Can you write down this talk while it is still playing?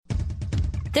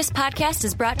This podcast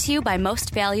is brought to you by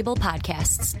Most Valuable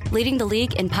Podcasts, leading the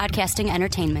league in podcasting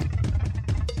entertainment.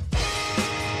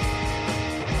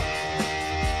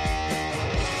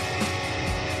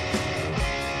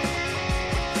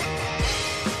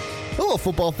 Hello,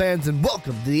 football fans, and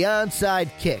welcome to the Onside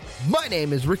Kick. My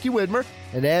name is Ricky Widmer,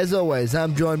 and as always,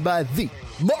 I'm joined by the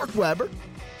Mark Weber.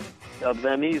 Of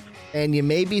them East. And you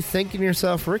may be thinking to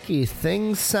yourself, Ricky,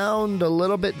 things sound a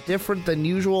little bit different than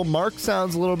usual. Mark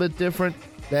sounds a little bit different.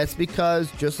 That's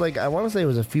because, just like I want to say it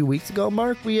was a few weeks ago,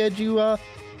 Mark, we had you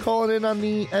calling in on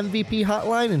the MVP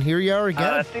hotline, and here you are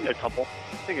again. I think a couple.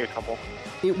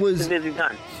 It was It's a busy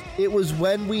time. It was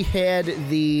when we had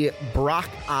the Brock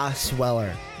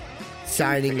Osweiler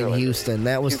signing in Houston.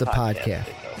 That was the podcast.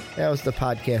 That was the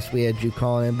podcast we had you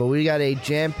calling in. But we got a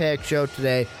jam-packed show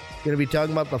today. Going to be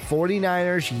talking about the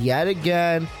 49ers yet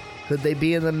again. Could they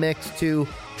be in the mix to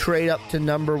trade up to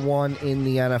number one in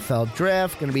the NFL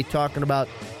draft? Going to be talking about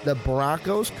the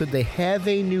Broncos. Could they have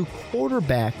a new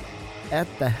quarterback at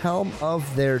the helm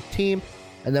of their team?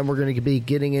 And then we're going to be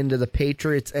getting into the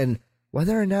Patriots and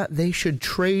whether or not they should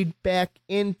trade back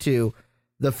into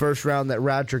the first round that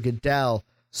Roger Goodell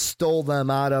stole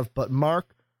them out of. But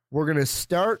Mark, we're going to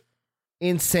start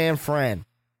in San Fran.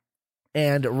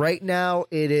 And right now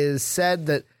it is said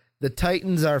that the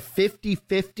Titans are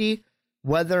 50-50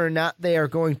 whether or not they are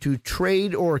going to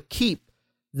trade or keep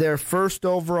their first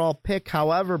overall pick.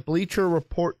 However, Bleacher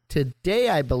Report today,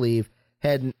 I believe,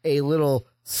 had a little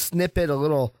snippet, a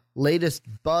little latest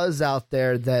buzz out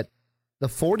there that the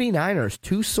 49ers,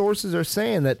 two sources are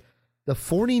saying that the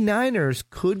 49ers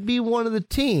could be one of the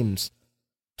teams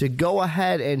to go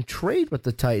ahead and trade with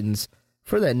the Titans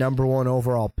for that number one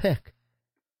overall pick.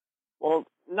 Well,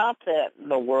 not that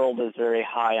the world is very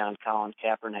high on Colin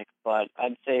Kaepernick, but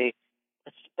I'd say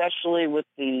especially with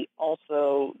the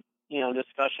also,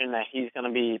 discussion that he's going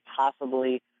to be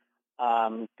possibly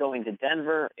going to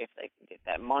Denver if they can get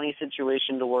that money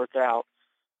situation to work out.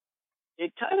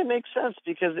 It kind of makes sense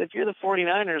because if you're the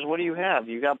 49ers, what do you have?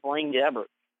 You got Blaine Gabbert.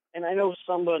 And I know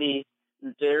somebody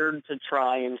dared to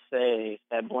try and say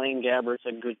that Blaine Gabbert's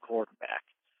a good quarterback.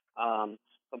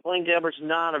 But Blaine Gabbert's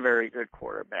not a very good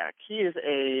quarterback. He is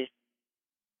a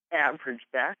average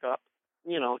backup.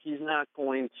 He's not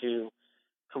going to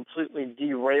completely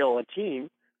derail a team,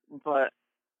 but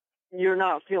you're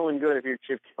not feeling good if you're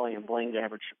Chip Kelly and Blaine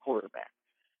Gabbert's your quarterback.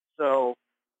 So,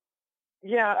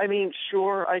 yeah,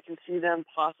 sure, I can see them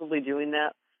possibly doing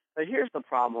that. But here's the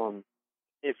problem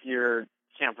if you're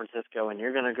San Francisco and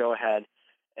you're going to go ahead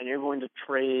and you're going to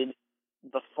trade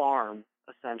the farm,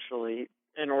 essentially,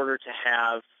 in order to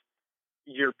have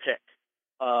your pick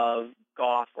of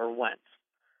Goff or Wentz.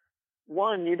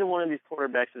 One, neither one of these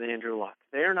quarterbacks is Andrew Luck.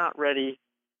 They're not ready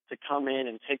to come in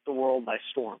and take the world by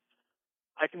storm.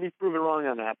 I can be proven wrong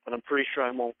on that, but I'm pretty sure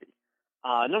I won't be.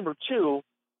 Number two,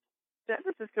 San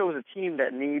Francisco is a team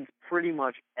that needs pretty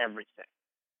much everything.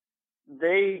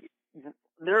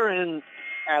 They're in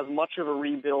as much of a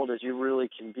rebuild as you really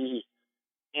can be.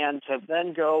 And to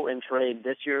then go and trade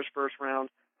this year's first round,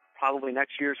 probably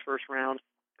next year's first round,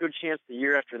 good chance the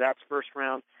year after that's first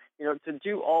round. To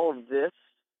do all of this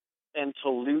and to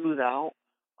lose out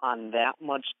on that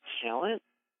much talent,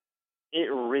 it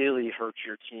really hurts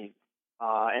your team.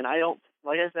 And I don't,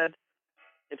 like I said,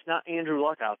 it's not Andrew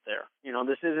Luck out there.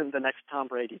 This isn't the next Tom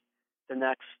Brady, the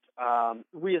next,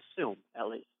 we assume at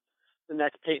least, the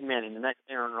next Peyton Manning, the next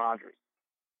Aaron Rodgers.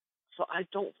 So I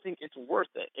don't think it's worth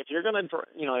it. If you're gonna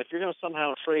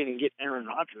somehow trade and get Aaron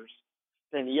Rodgers,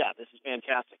 then yeah, this is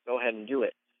fantastic. Go ahead and do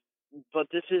it. But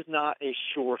this is not a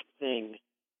sure thing.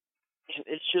 And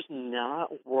it's just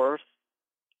not worth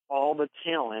all the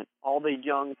talent, all the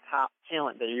young top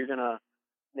talent that you're going to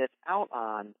miss out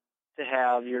on to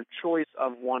have your choice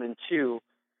of 1 and 2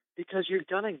 because you're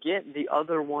going to get the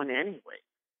other one anyway.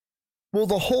 Well,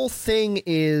 the whole thing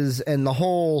is, and the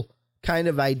whole kind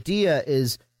of idea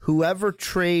is whoever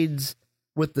trades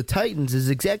with the Titans is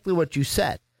exactly what you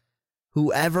said.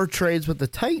 Whoever trades with the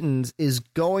Titans is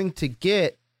going to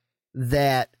get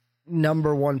that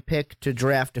number one pick to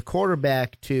draft a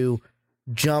quarterback to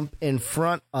jump in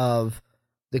front of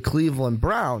the Cleveland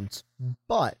Browns.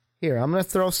 But here, I'm going to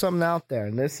throw something out there,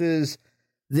 and this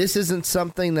isn't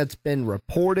something that's been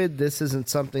reported. This isn't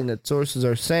something that sources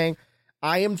are saying.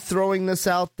 I am throwing this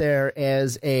out there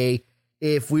as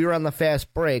if we were on the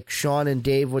fast break, Sean and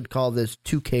Dave would call this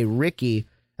 2K Ricky.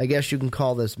 I guess you can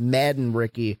call this Madden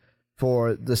Ricky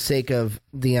for the sake of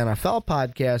the NFL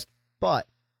podcast. But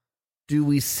do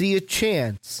we see a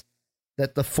chance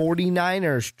that the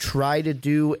 49ers try to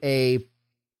do a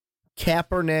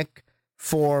Kaepernick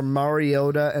for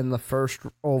Mariota and the first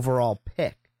overall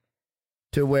pick?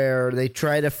 to where they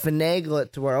try to finagle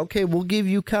it to where, okay, we'll give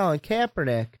you Colin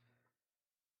Kaepernick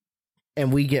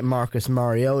and we get Marcus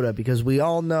Mariota, because we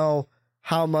all know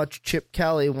how much Chip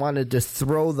Kelly wanted to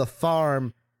throw the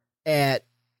farm at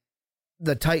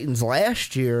the Titans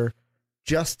last year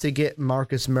just to get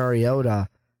Marcus Mariota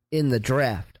in the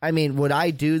draft. I mean, would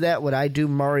I do that? Would I do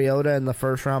Mariota in the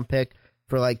first round pick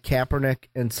for like Kaepernick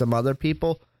and some other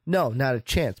people? No, not a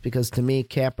chance, because to me,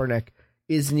 Kaepernick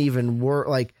isn't even worth,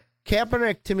 like,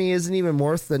 Kaepernick to me isn't even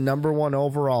worth the number 1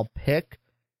 overall pick,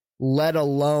 let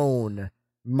alone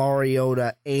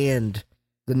Mariota and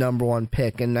the number 1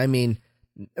 pick. And I mean,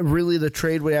 really the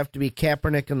trade would have to be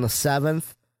Kaepernick in the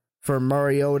 7th for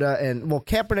Mariota, and well,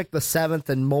 Kaepernick the 7th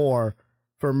and more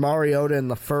for Mariota in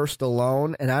the 1st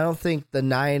alone. And I don't think the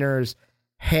Niners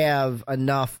have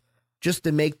enough just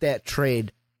to make that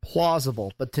trade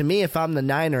plausible. But to me, if I'm the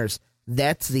Niners,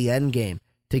 that's the end game,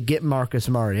 to get Marcus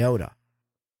Mariota.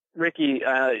 Ricky,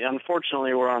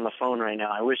 unfortunately, we're on the phone right now.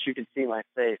 I wish you could see my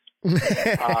face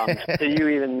to you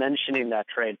even mentioning that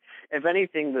trade. If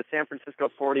anything, the San Francisco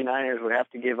 49ers would have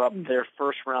to give up their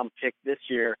first-round pick this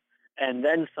year and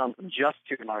then some just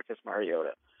to Marcus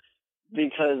Mariota,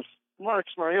 because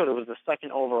Marcus Mariota was the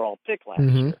 2nd overall pick last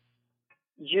year.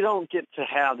 You don't get to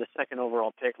have the 2nd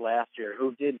overall pick last year,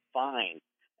 who did fine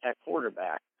at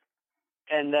quarterback,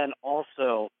 and then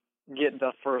also get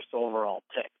the 1st overall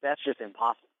pick. That's just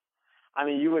impossible. I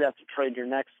mean, you would have to trade your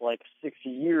next, 6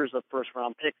 years of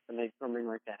first-round picks to make something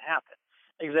like that happen.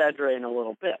 Exaggerating a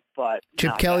little bit, but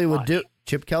Chip Kelly would do.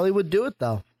 Chip Kelly would do it,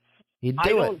 though. He'd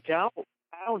do it.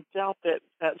 I don't doubt that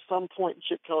at some point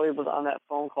Chip Kelly was on that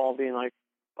phone call being like,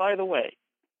 by the way,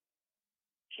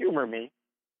 humor me.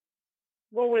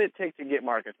 What would it take to get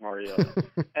Marcus Mariota?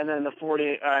 And then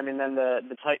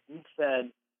the Titans said,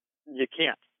 you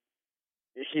can't.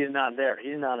 He's not there.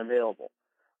 He's not available.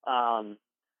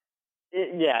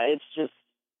 It's just,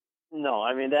 no.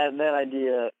 I mean, that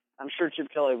idea, I'm sure Chip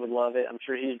Kelly would love it. I'm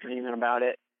sure he's dreaming about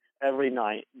it every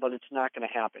night, but it's not going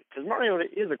to happen, because Mariota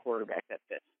is a quarterback that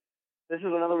fits. This is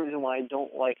another reason why I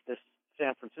don't like this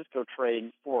San Francisco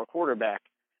trade for a quarterback,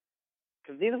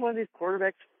 because neither one of these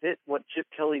quarterbacks fit what Chip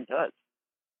Kelly does.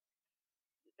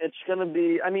 It's going to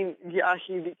be, I mean, yeah,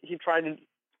 he tried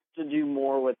to do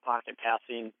more with pocket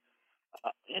passing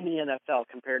in the NFL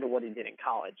compared to what he did in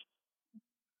college.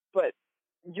 But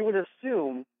you would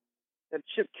assume that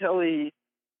Chip Kelly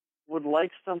would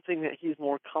like something that he's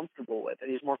more comfortable with, that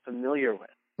he's more familiar with.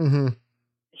 Mm-hmm.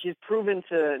 He's proven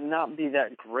to not be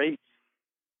that great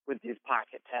with these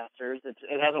pocket passers.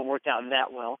 It hasn't worked out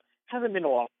that well. It hasn't been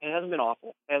awful. It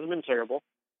hasn't been terrible.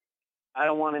 I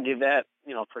don't want to give that,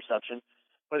 perception.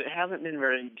 But it hasn't been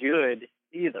very good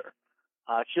either.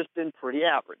 It's just been pretty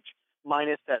average,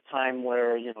 minus that time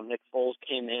where, Nick Foles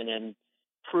came in and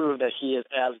proved that he is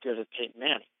as good as Peyton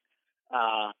Manning.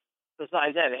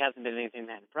 Besides that, it hasn't been anything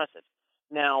that impressive.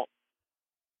 Now,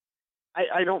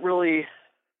 I don't really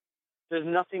 – there's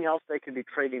nothing else they could be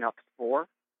trading up for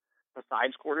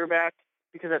besides quarterback,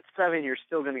 because at 7, you're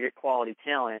still going to get quality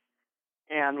talent.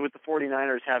 And with the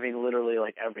 49ers having literally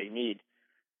every need,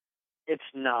 it's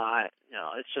not,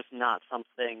 it's just not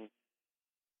something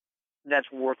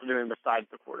that's worth doing besides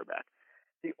the quarterback.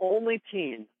 The only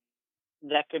team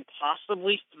that could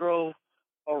possibly throw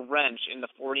a wrench in the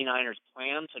 49ers'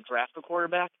 plan to draft a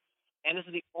quarterback, and this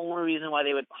is the only reason why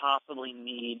they would possibly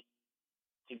need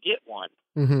to get one,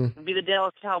 would be the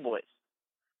Dallas Cowboys.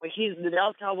 The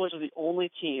Dallas Cowboys are the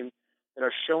only team that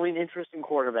are showing interest in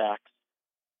quarterbacks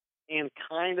and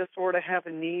kind of sort of have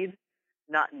a need,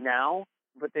 not now,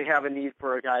 but they have a need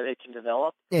for a guy they can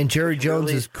develop. And Jerry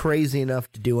Jones is crazy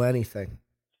enough to do anything.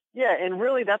 Yeah, and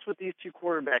really that's what these two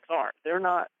quarterbacks are. They're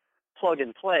not plug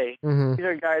and play. Mm-hmm. These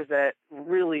are guys that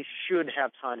really should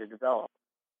have time to develop.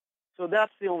 So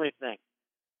that's the only thing.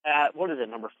 At, what is it,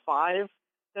 number 5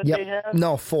 that they have?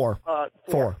 No, 4.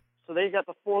 4. So they got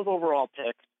the 4th overall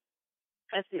pick.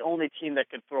 That's the only team that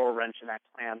could throw a wrench in that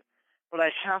plan. But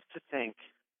I have to think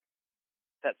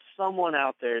that someone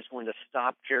out there is going to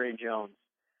stop Jerry Jones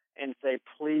and say,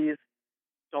 please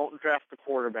don't draft the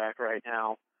quarterback right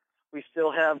now. We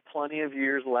still have plenty of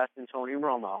years left in Tony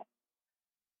Romo.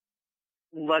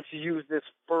 Let's use this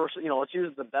first, let's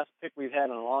use the best pick we've had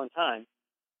in a long time,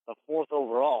 the 4th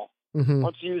overall. Mm-hmm.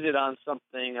 Let's use it on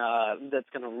something that's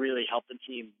going to really help the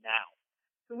team now.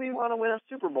 Because we want to win a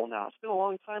Super Bowl now. It's been a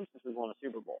long time since we won a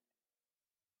Super Bowl.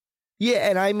 Yeah,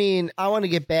 and I mean, I want to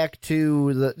get back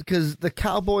to because the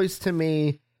Cowboys, to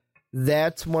me,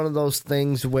 that's one of those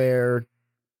things where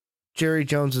Jerry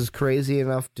Jones is crazy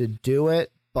enough to do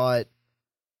it, but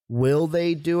will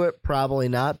they do it? Probably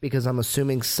not, because I'm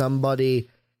assuming somebody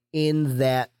in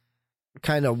that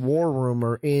kind of war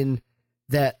rumor in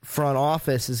that front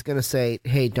office is going to say,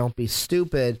 hey, don't be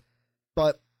stupid.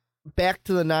 But back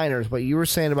to the Niners, what you were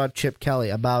saying about Chip Kelly,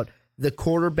 about the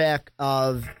quarterback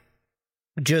of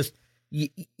just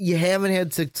you haven't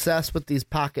had success with these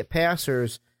pocket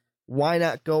passers. Why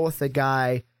not go with a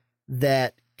guy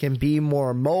that can be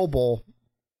more mobile?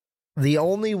 The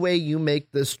only way you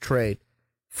make this trade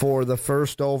for the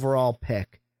first overall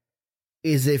pick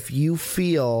is if you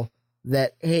feel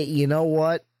that, hey, you know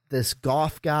what? This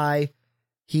Goff guy,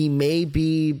 he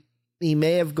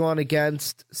may have gone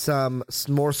against some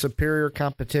more superior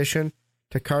competition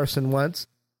to Carson Wentz,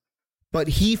 but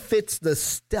he fits the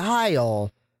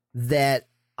style that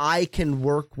I can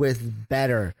work with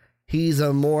better. He's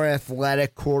a more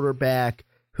athletic quarterback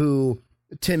who,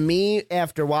 to me,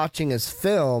 after watching his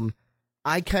film,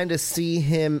 I kind of see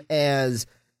him as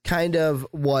kind of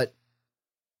what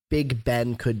Big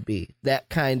Ben could be. That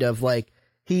kind of like,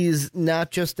 he's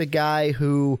not just a guy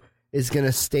who is going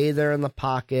to stay there in the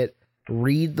pocket,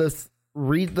 read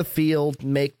the field,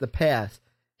 make the pass.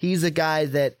 He's a guy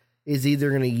that is either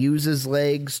going to use his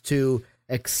legs to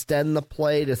extend the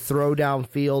play to throw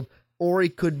downfield, or he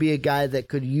could be a guy that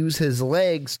could use his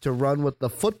legs to run with the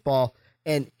football,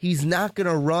 and he's not going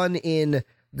to run in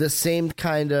the same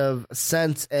kind of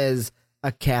sense as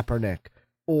a Kaepernick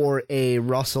or a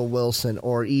Russell Wilson,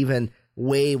 or even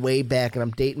way, way back, and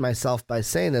I'm dating myself by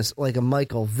saying this, like a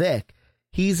Michael Vick.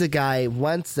 He's a guy,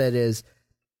 Wentz, that is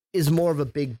more of a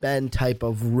Big Ben type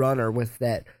of runner with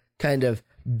that kind of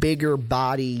bigger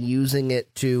body, using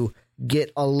it to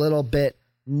get a little bit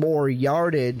more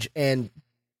yardage. And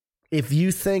if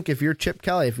you're Chip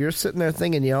Kelly, if you're sitting there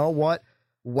thinking, you know what,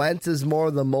 Wentz is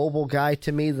more the mobile guy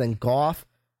to me than Goff,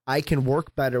 I can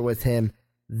work better with him,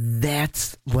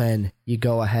 that's when you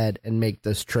go ahead and make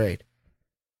this trade.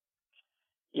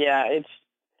 Yeah,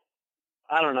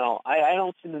 I don't know. I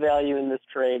don't see the value in this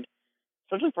trade,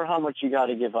 especially for how much you got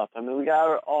to give up. I mean, we got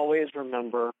to always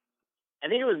remember, I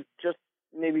think it was just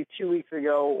maybe 2 weeks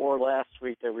ago or last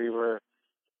week that we were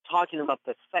talking about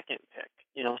the second pick,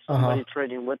 somebody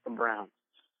trading with the Browns.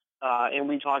 And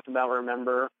we talked about,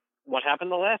 remember, what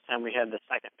happened the last time we had the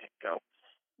second pick go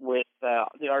with the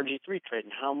RG3 trade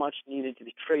and how much needed to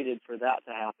be traded for that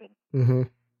to happen. Mm-hmm.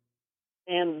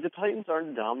 And the Titans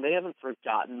aren't dumb. They haven't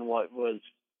forgotten what was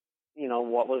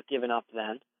given up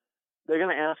then. They're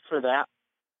going to ask for that,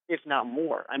 if not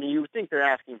more. I mean, you would think they're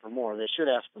asking for more. They should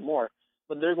ask for more.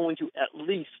 But they're going to at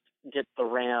least get the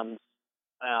Rams,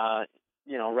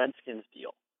 Redskins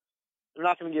deal. They're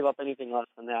not going to give up anything less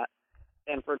than that.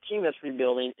 And for a team that's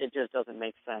rebuilding, it just doesn't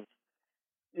make sense.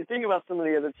 You think about some of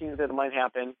the other teams that might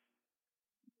happen.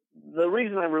 The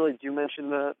reason I really do mention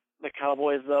the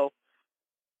Cowboys, though,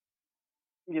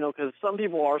 because some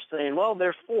people are saying, well,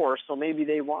 they're 4, so maybe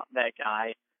they want that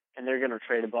guy, and they're going to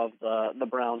trade above the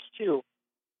Browns too.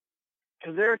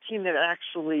 Because they're a team that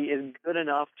actually is good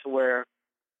enough to where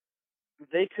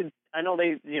they could, I know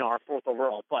they, are 4th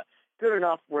overall, but good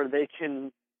enough where they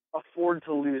can afford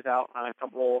to lose out on a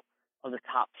couple of the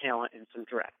top talent in some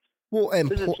drafts. Well, and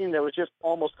this is a team that was just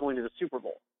almost going to the Super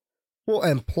Bowl. Well,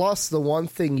 and plus the one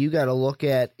thing you got to look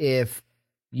at if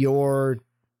you're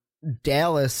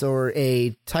Dallas or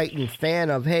a Titan fan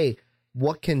of, hey,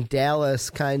 what can Dallas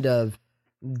kind of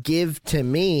give to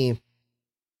me?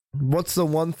 What's the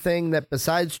one thing that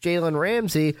besides Jalen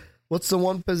Ramsey, what's the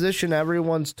one position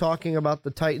everyone's talking about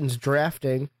the Titans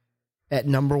drafting at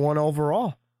number 1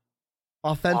 overall?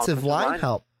 Offensive line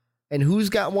help. And who's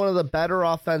got one of the better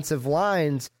offensive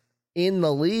lines in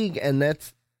the league? And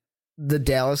that's the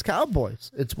Dallas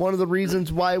Cowboys. It's one of the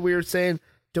reasons why we were saying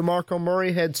DeMarco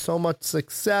Murray had so much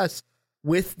success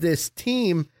with this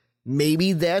team.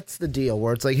 Maybe that's the deal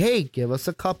where it's like, hey, give us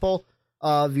a couple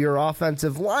of your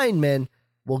offensive linemen.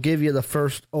 We'll give you the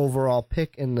first overall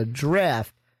pick in the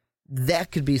draft.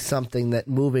 That could be something that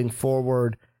moving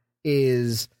forward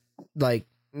is like,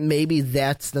 maybe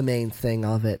that's the main thing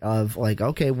of it, of like,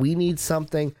 okay, we need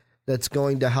something that's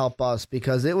going to help us,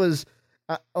 because it was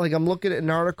like, I'm looking at an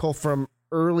article from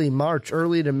early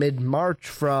to mid-March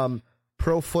from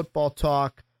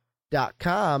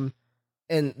ProFootballTalk.com,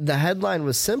 and the headline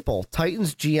was simple.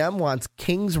 Titans GM wants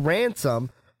King's ransom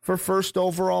for first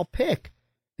overall pick.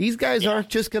 These guys aren't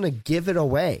just going to give it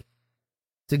away.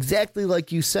 It's exactly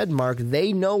like you said, Mark.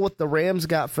 They know what the Rams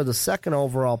got for the second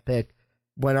overall pick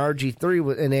when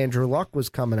RG3 and Andrew Luck was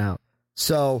coming out.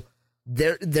 So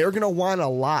they're going to want a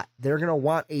lot. They're going to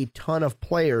want a ton of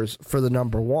players for the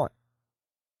number 1.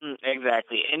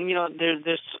 Exactly. And,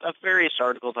 there's various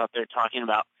articles out there talking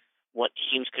about what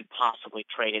teams could possibly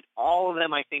trade it. All of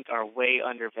them, I think, are way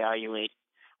undervaluing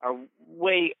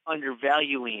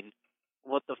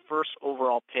what the first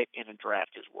overall pick in a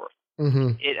draft is worth.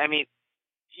 Mm-hmm. I mean,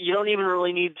 you don't even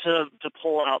really need to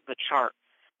pull out the chart.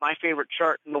 My favorite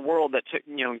chart in the world that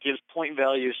gives point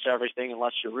values to everything,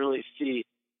 unless you really see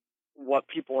what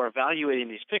people are evaluating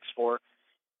these picks for.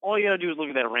 All you got to do is look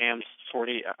at that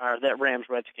Rams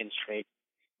Redskins trade.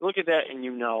 Look at that, and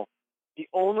the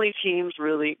only teams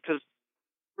really, because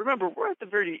remember we're at the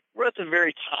very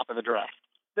top of the draft.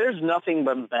 There's nothing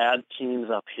but bad teams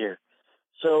up here.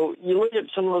 So you look at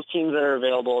some of those teams that are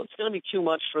available. It's going to be too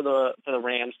much for the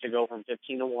Rams to go from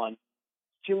 15-1.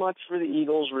 Too much for the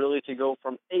Eagles really to go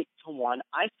from 8-1.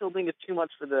 I still think it's too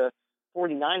much for the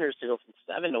 49ers to go from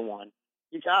 7-1.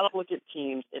 You got to look at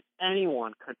teams. If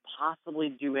anyone could possibly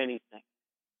do anything,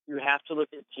 you have to look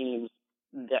at teams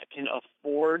that can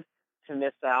afford to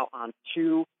miss out on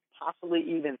 2,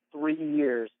 possibly even 3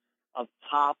 years of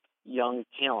top young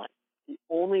talent. The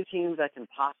only teams that can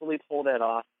possibly pull that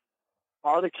off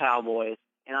are the Cowboys,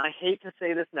 and I hate to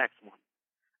say this next one.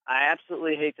 I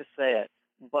absolutely hate to say it,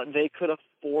 but they could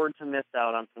afford to miss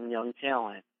out on some young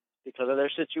talent because of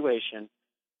their situation.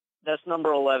 That's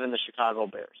number 11, the Chicago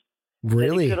Bears.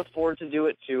 Really? They could afford to do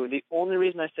it too. The only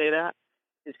reason I say that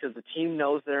is because the team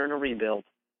knows they're in a rebuild.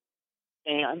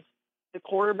 And the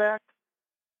quarterback,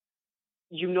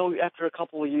 after a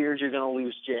couple of years you're going to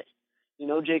lose Jay.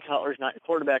 Jay Cutler's not your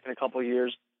quarterback in a couple of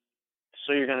years,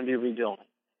 so you're going to be rebuilding.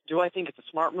 Do I think it's a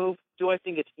smart move? Do I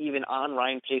think it's even on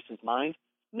Ryan Pace's mind?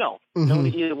 No. Mm-hmm. No to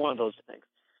either one of those things.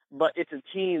 But it's a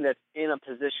team that's in a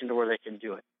position to where they can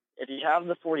do it. If you have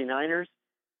the 49ers,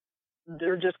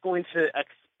 they're just going to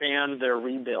expand their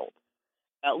rebuild.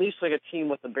 At least like a team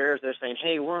with the Bears, they're saying,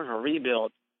 hey, we're in a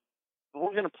rebuild, but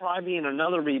we're going to probably be in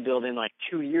another rebuild in like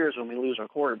 2 years when we lose our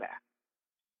quarterback.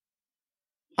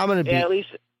 I'm going to be... At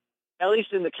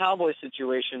least in the Cowboys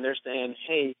situation, they're saying,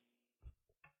 hey,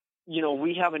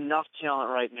 we have enough talent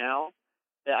right now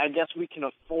that I guess we can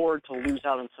afford to lose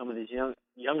out on some of these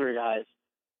younger guys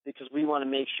because we want to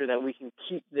make sure that we can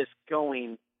keep this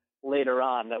going later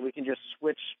on, that we can just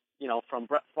switch, from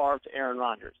Brett Favre to Aaron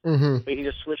Rodgers. Mm-hmm. We can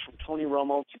just switch from Tony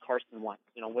Romo to Carson Wentz,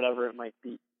 whatever it might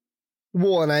be.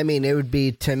 Well, and I mean,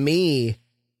 to me,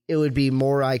 it would be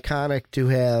more iconic to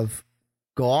have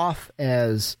Goff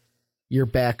as your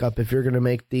backup if you're going to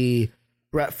make the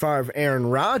Brett Favre, Aaron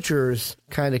Rodgers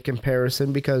kind of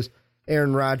comparison, because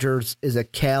Aaron Rodgers is a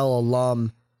Cal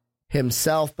alum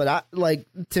himself. But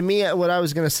to me, what I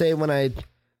was going to say when I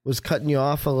was cutting you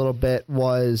off a little bit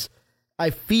was, I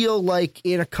feel like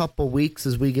in a couple weeks,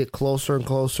 as we get closer and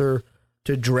closer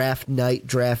to draft night,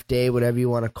 draft day, whatever you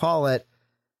want to call it,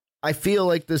 I feel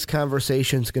like this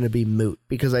conversation is going to be moot,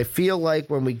 because I feel like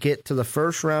when we get to the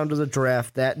first round of the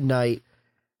draft that night,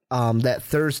 that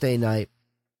Thursday night,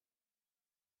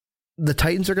 the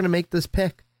Titans are going to make this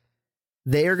pick.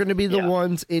 They are going to be the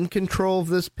ones in control of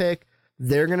this pick.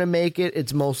 They're going to make it.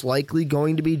 It's most likely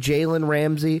going to be Jalen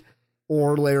Ramsey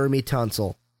or Laramie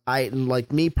Tunsil.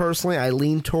 Like me personally, I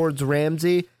lean towards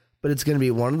Ramsey, but it's going to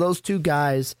be one of those two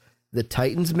guys. The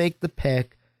Titans make the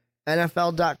pick.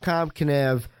 NFL.com can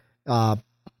have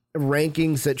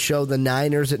rankings that show the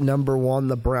Niners at number 1,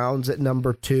 the Browns at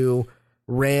number 2,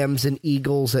 Rams and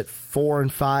Eagles at 4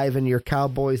 and 5, and your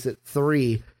Cowboys at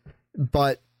 3.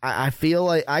 But I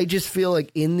just feel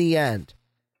like in the end,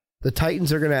 the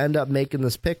Titans are going to end up making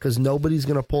this pick because nobody's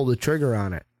going to pull the trigger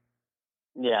on it.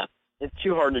 Yeah, it's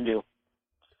too hard to do.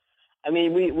 I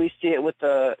mean, we see it with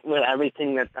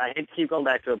everything that, I hate to keep going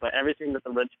back to it, but everything that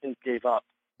the Redskins gave up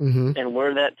and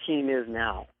where that team is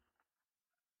now.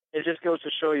 It just goes to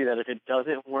show you that if it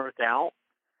doesn't work out,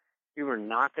 you are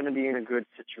not going to be in a good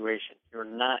situation. You're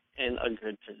not in a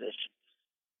good position.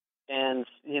 And,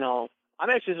 I'm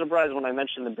actually surprised when I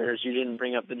mentioned the Bears, you didn't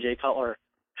bring up the Jay Cutler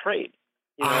trade.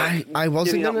 I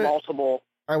wasn't going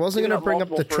to bring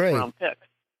up the trade.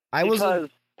 Because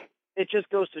it just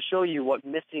goes to show you what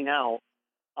missing out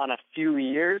on a few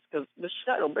years, because the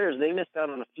Chicago Bears, they missed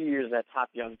out on a few years of that top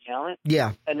young talent.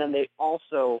 Yeah. And then they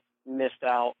also missed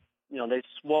out, they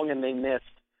swung and they missed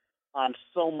on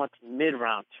so much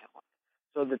mid-round talent.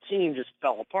 So the team just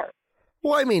fell apart.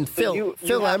 Well, I mean, Phil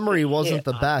Emery wasn't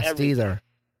the best either.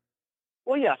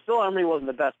 Well, yeah, Phil Emery wasn't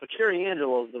the best, but Kerry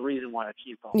Angelo is the reason why the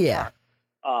team fell apart.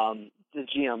 The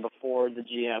GM before the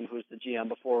GM, who's the GM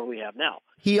before we have now.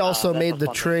 He also made the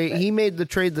trade. He made the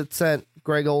trade that sent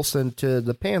Greg Olson to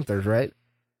the Panthers, right?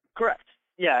 Correct.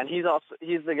 Yeah, and he's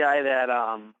the guy that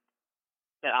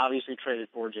obviously traded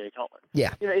for Jay Cutler.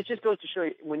 Yeah. It just goes to show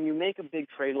you, when you make a big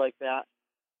trade like that,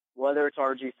 whether it's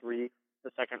RG3,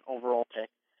 the second overall pick,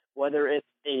 whether it's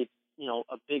a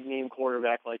big name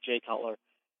quarterback like Jay Cutler,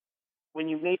 when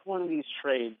you make one of these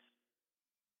trades,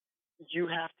 you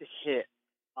have to hit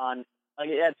on Like,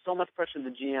 it adds so much pressure to the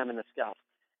GM and the scouts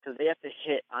because they have to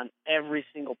hit on every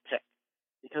single pick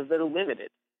because they're limited.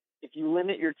 If you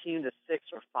limit your team to 6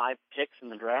 or 5 picks in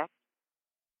the draft,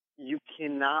 you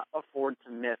cannot afford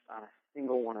to miss on a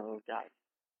single one of those guys.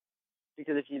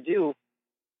 Because if you do,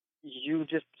 you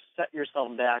just set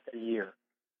yourself back a year.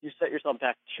 You set yourself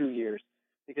back 2 years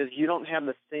because you don't have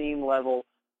the same level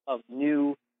of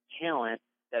new talent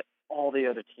that all the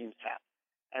other teams have.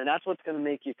 And that's what's going to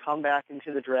make you come back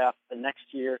into the draft the next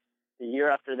year, the year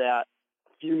after that,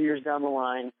 a few years down the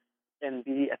line, and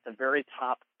be at the very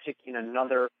top picking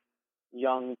another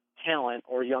young talent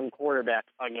or young quarterback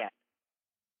again.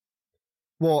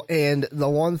 Well, and the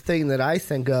one thing that I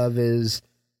think of is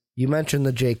you mentioned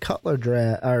the Jay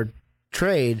Cutler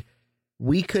trade.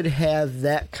 We could have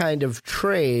that kind of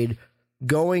trade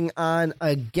going on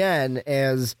again,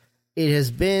 as it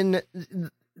has been.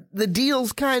 The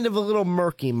deal's kind of a little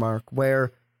murky, Mark,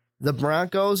 where the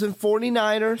Broncos and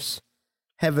 49ers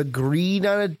have agreed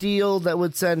on a deal that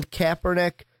would send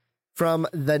Kaepernick from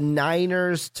the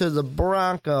Niners to the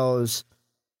Broncos.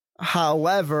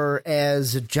 However,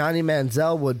 as Johnny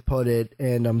Manziel would put it,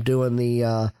 and I'm doing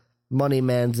the Money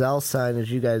Manziel sign, as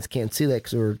you guys can't see that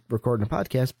because we're recording a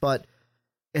podcast, but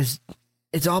it's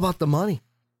all about the money.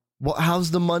 Well, how's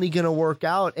the money going to work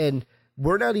out? And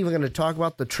we're not even going to talk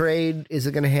about the trade. Is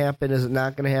it going to happen? Is it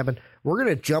not going to happen? We're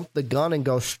going to jump the gun and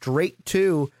go straight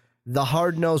to the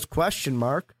hard-nosed question,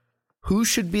 Mark. Who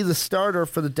should be the starter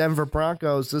for the Denver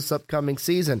Broncos this upcoming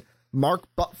season? Mark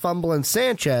Butt-Fumbling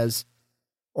Sanchez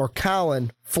or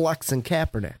Colin Flexing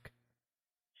Kaepernick?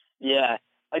 Yeah,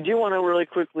 I do want to really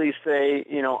quickly say,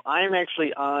 I'm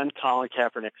actually on Colin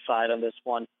Kaepernick's side on this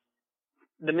one.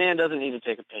 The man doesn't need to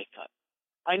take a pay cut.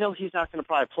 I know he's not going to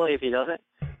probably play if he doesn't,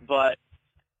 but,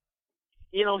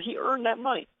 he earned that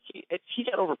money. He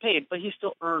got overpaid, but he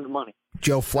still earned money.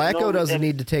 Joe Flacco doesn't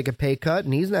need to take a pay cut,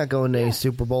 and he's not going to any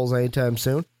Super Bowls anytime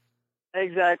soon.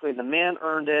 Exactly. The man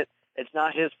earned it. It's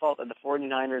not his fault that the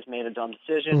 49ers made a dumb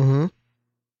decision. Mm-hmm.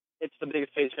 It's the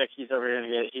biggest paycheck he's ever going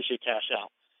to get. He should cash out.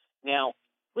 Now,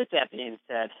 with that being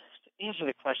said, to answer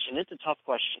the question, it's a tough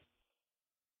question.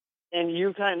 And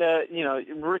you kind of,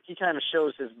 Ricky kind of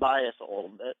shows his bias a little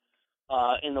bit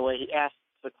in the way he asks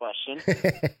the question.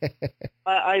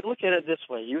 I look at it this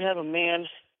way. You have a man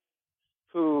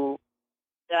who,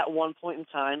 at one point in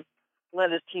time,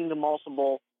 led his team to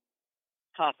multiple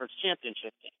conference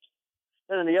championship games.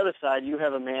 Then on the other side, you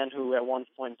have a man who, at one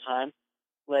point in time,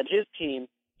 led his team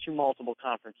to multiple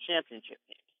conference championship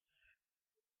games.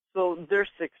 So their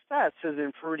success has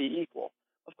been pretty equal.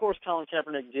 Of course, Colin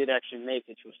Kaepernick did actually make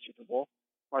it to a Super Bowl.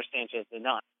 Mark Sanchez did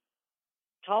not.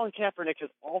 Colin Kaepernick has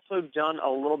also done a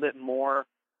little bit more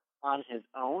on his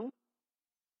own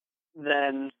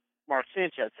than Mark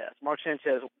Sanchez has. Mark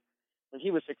Sanchez, when he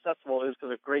was successful, it was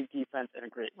because of great defense and a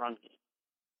great run game.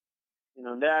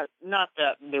 Not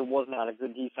that there was not a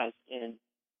good defense in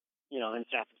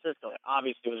San Francisco.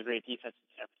 Obviously, it was a great defense in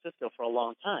San Francisco for a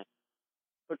long time.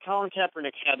 But Colin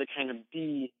Kaepernick had to kind of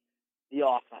be the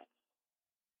offense.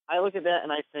 I look at that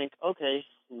and I think, okay,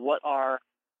 what are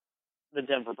the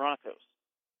Denver Broncos?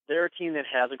 They're a team that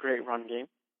has a great run game,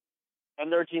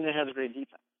 and they're a team that has a great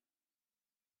defense.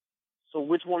 So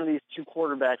which one of these two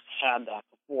quarterbacks had that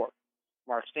before?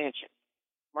 Mark Sanchez.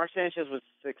 Mark Sanchez was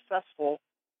successful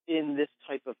in this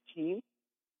type of team,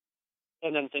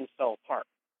 and then things fell apart.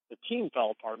 The team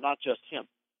fell apart, not just him.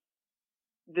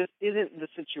 This isn't the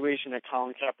situation that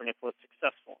Colin Kaepernick was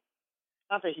successful.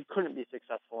 Not that he couldn't be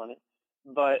successful in it,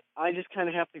 but I just kind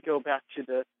of have to go back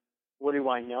to what do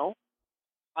I know?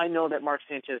 I know that Mark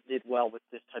Sanchez did well with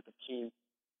this type of team.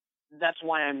 That's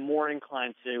why I'm more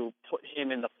inclined to put him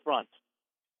in the front.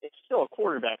 It's still a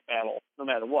quarterback battle, no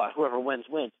matter what. Whoever wins,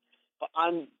 wins. But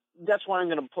that's why I'm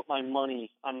going to put my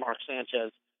money on Mark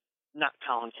Sanchez, not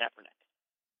Colin Kaepernick.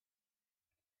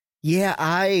 Yeah,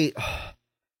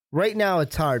 right now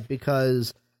it's hard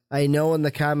because I know in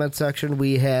the comment section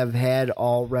we have had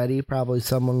already probably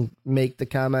someone make the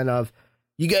comment of,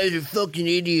 you guys are fucking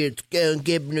idiots. Colin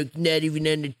Kaepernick's not even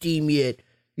on the team yet.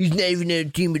 He's not even on the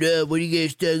team at all. What are you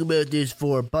guys talking about this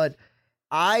for? But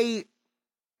I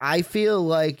feel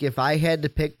like if I had to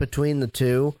pick between the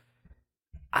two,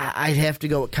 I'd have to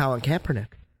go with Colin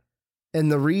Kaepernick.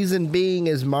 And the reason being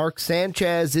is Mark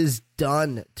Sanchez is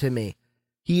done to me.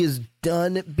 He is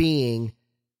done being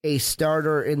a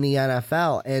starter in the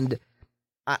NFL. And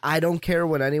I don't care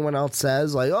what anyone else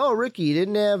says. Like, oh, Ricky, you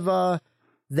didn't have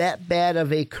that bad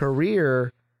of a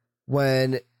career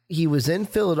when he was in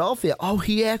Philadelphia. Oh,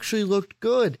 he actually looked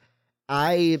good.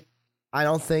 I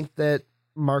don't think that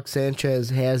Mark Sanchez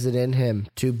has it in him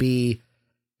to be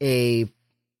a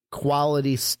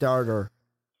quality starter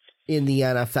in the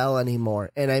NFL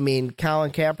anymore. And I mean,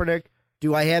 Colin Kaepernick,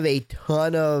 do I have a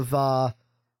ton of,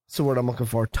 what I'm looking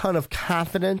for, ton of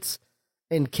confidence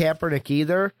in Kaepernick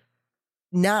either?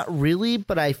 Not really,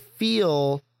 but I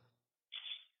feel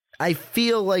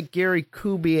like Gary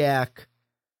Kubiak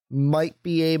might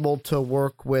be able to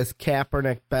work with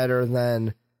Kaepernick better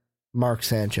than Mark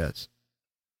Sanchez.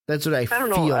 That's what I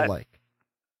feel like.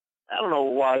 I don't know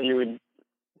why you would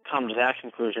come to that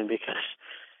conclusion, because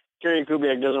Gary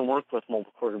Kubiak doesn't work with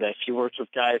mobile quarterbacks. He works with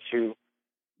guys who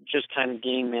just kind of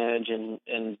game manage and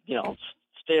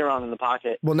stay around in the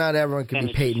pocket. Well, not everyone can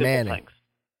be Peyton Manning.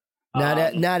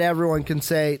 Not everyone can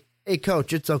say, "Hey,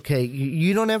 coach, it's okay.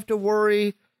 You don't have to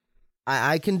worry.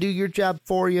 I can do your job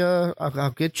for you.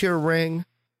 I'll get you a ring,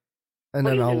 and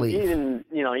then I'll leave."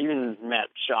 Even Matt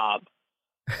Schaub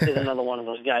is another one of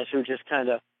those guys who just kind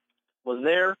of was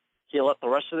there. He let the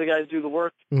rest of the guys do the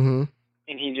work, and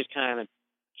he just kind of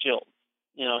chilled.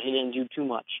 He didn't do too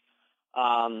much.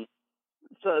 So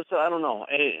I don't know.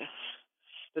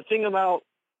 The thing about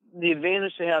the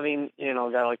advantage to having a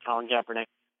guy like Colin Kaepernick,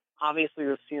 obviously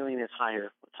the ceiling is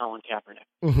higher with Colin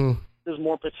Kaepernick. There's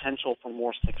more potential for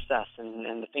more success,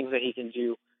 and the things that he can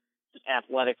do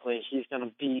athletically, he's going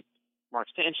to beat Mark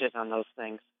Sanchez on those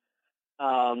things.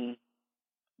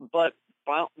 But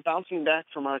bouncing back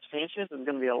for Mark Sanchez is going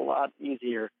to be a lot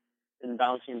easier than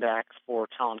bouncing back for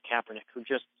Colin Kaepernick, who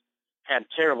just had a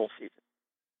terrible season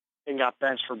and got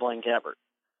benched for Blaine Gabbert.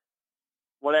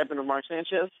 What happened to Mark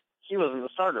Sanchez? He wasn't the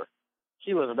starter.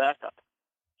 He was a backup.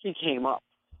 He came up,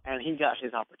 and he got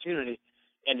his opportunity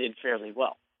and did fairly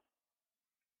well.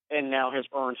 And now has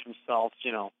earned himself,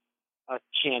 a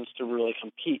chance to really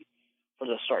compete for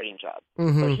the starting job.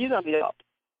 So he's on the up.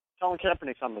 Colin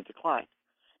Kaepernick's on the decline,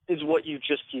 is what you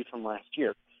just see from last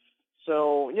year.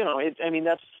 So,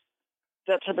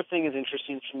 that type of thing is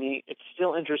interesting to me. It's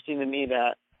still interesting to me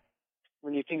that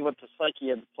when you think about the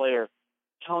psyche of the player,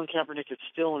 Colin Kaepernick is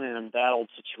still in an embattled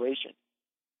situation.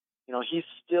 He's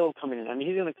still coming in.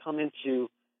 He's going to come into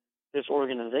this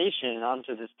organization and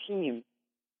onto this team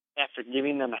after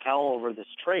giving them hell over this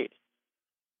trade.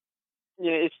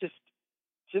 It's just,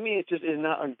 to me, it just is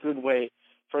not a good way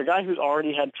for a guy who's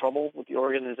already had trouble with the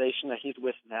organization that he's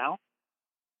with now.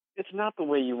 It's not the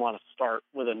way you want to start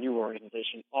with a new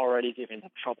organization already giving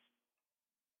them trouble.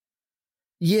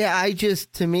 Yeah,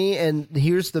 to me, and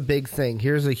here's the big thing.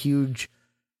 Here's a huge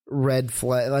red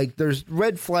flag. Like, there's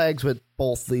red flags with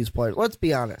both these players. Let's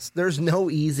be honest. There's no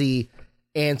easy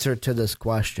answer to this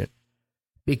question.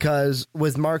 Because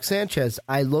with Mark Sanchez,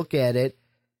 I look at it,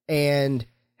 and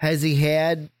has he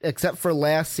had, except for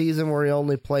last season where he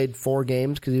only played 4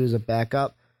 games because he was a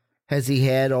backup, has he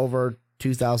had over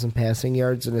 2,000 passing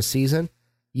yards in a season?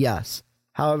 Yes.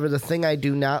 However, the thing I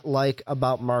do not like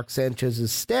about Mark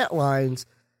Sanchez's stat lines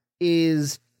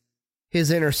is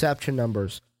his interception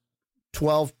numbers.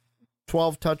 12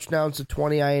 touchdowns to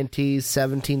 20 INTs,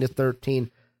 17 to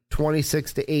 13,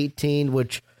 26 to 18,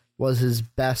 which was his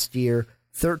best year,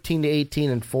 13 to 18,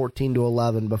 and 14 to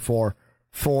 11 before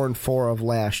 4-4 of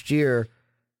last year.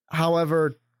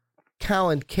 However,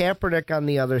 Colin Kaepernick on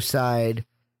the other side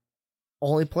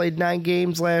only played 9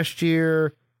 games last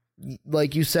year.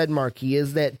 Like you said, Mark, he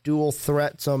is that dual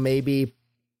threat, so maybe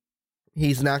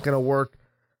he's not going to work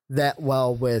that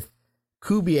well with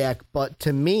Kubiak. But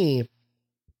to me,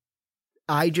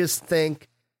 I just think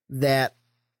that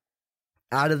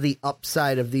out of the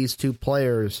upside of these two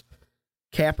players,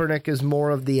 Kaepernick is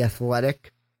more of the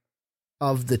athletic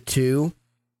of the two.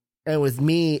 And with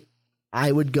me,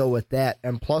 I would go with that.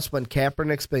 And plus, when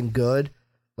Kaepernick's been good,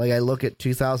 like I look at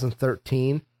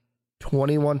 2013,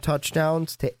 21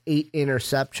 touchdowns to 8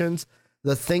 interceptions.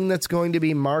 The thing that's going to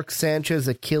be Mark Sanchez's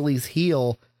Achilles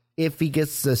heel if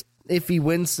he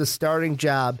wins the starting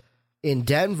job in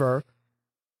Denver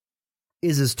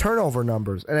is his turnover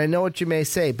numbers. And I know what you may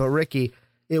say, but Ricky,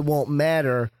 it won't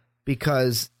matter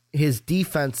because his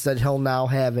defense that he'll now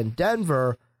have in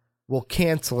Denver will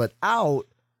cancel it out.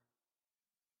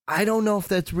 I don't know if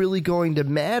that's really going to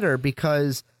matter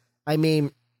because,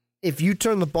 if you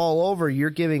turn the ball over, you're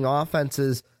giving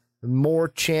offenses more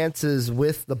chances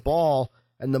with the ball,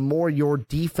 and the more your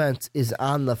defense is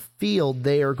on the field,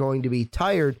 they are going to be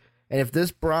tired. And if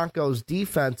this Broncos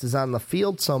defense is on the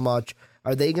field so much,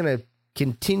 are they going to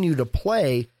continue to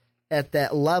play at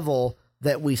that level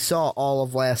that we saw all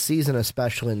of last season,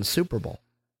 especially in the Super Bowl?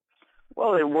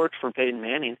 Well, it worked for Peyton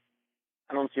Manning.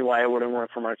 I don't see why it wouldn't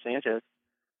work for Mark Sanchez.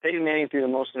 Peyton Manning threw the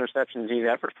most interceptions he's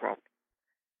ever thrown.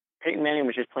 Peyton Manning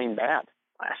was just playing bad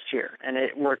last year, and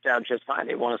it worked out just fine.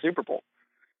 They won a Super Bowl.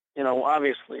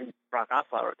 Obviously, Brock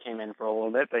Osweiler came in for a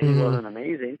little bit, but he wasn't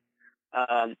amazing.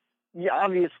 yeah,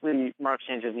 obviously Mark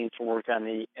Sanchez needs to work on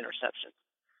the interceptions.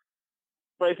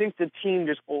 But I think the team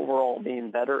just overall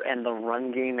being better and the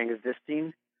run game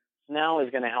existing now is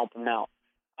going to help him out.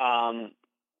 I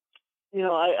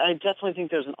definitely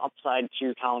think there's an upside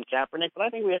to Colin Kaepernick, but I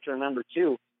think we have to remember,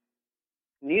 too,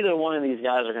 neither one of these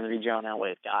guys are going to be John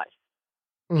Elway's guys.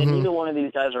 Mm-hmm. And neither one of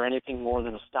these guys are anything more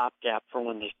than a stopgap for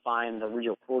when they find the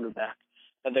real quarterback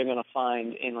that they're going to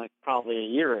find in, probably a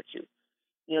year or two.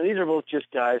 These are both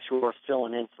just guys who are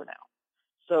filling in for now.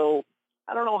 So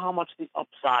I don't know how much the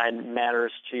upside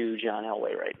matters to John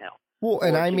Elway right now. Well,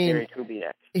 and I mean, Gary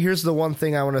Kubiak. Here's the one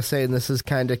thing I want to say, and this is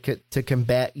kind of to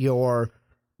combat your,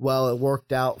 well, it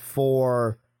worked out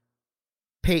for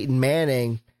Peyton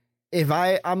Manning. If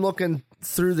I'm looking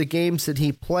through the games that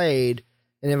he played,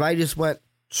 and if I just went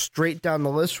straight down the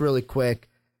list really quick,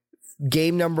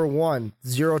 game number 1,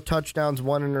 0 touchdowns,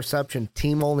 1 interception.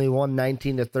 Team only won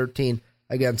 19-13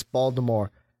 against Baltimore.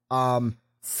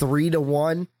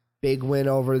 3-1, big win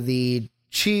over the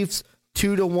Chiefs.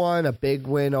 2-1, a big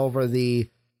win over the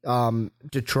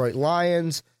Detroit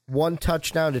Lions. 1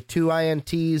 touchdown to 2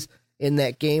 INTs in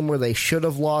that game where they should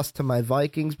have lost to my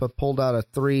Vikings, but pulled out a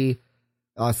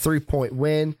 3-point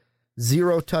win.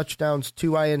 0 touchdowns,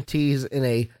 2 INTs in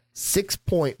a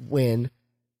 6-point win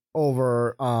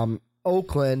over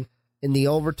Oakland. In the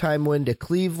overtime win to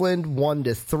Cleveland,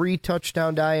 1-3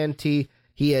 touchdown to INT.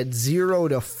 He had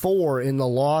 0-4 in the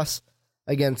loss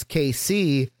against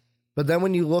KC. But then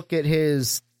when you look at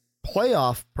his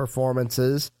playoff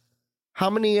performances, how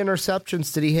many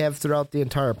interceptions did he have throughout the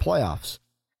entire playoffs?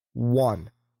 1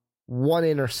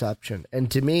 interception.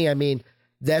 And to me, I mean,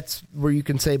 that's where you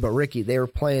can say, but Ricky, they were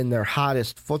playing their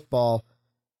hottest football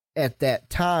at that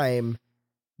time.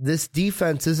 This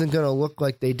defense isn't going to look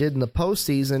like they did in the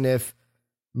postseason if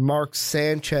Mark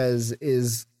Sanchez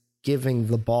is giving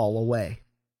the ball away.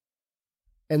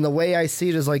 And the way I see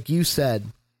it is like you said,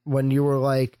 when you were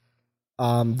like,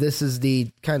 this is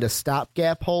the kind of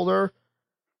stopgap holder.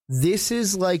 This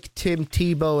is like Tim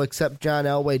Tebow, except John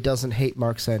Elway doesn't hate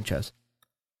Mark Sanchez.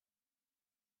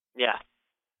 Yeah.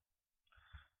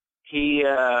 He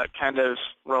kind of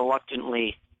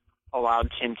reluctantly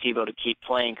allowed Tim Tebow to keep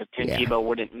playing because Tim Tebow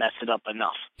wouldn't mess it up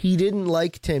enough. He didn't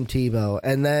like Tim Tebow.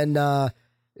 And then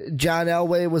John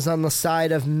Elway was on the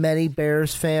side of many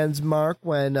Bears fans, Mark,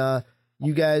 when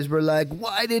you guys were like,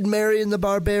 why did Marion the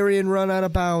Barbarian run out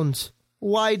of bounds?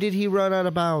 Why did he run out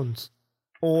of bounds?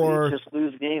 Or he just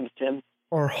lose games, Tim.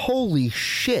 Or holy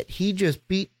shit, he just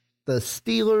beat the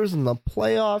Steelers in the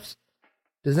playoffs.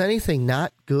 Does anything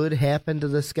not good happen to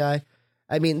this guy?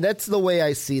 I mean, that's the way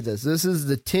I see this. This is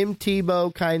the Tim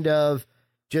Tebow kind of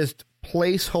just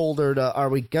placeholder to, are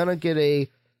we going to get a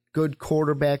good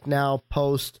quarterback now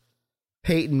post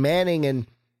Peyton Manning? And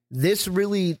this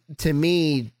really, to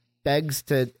me, begs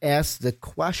to ask the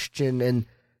question, and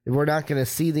we're not going to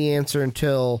see the answer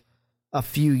until a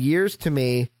few years to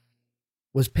me.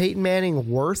 Was Peyton Manning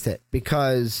worth it?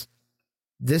 Because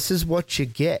this is what you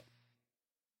get.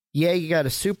 Yeah, you got a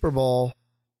Super Bowl,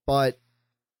 but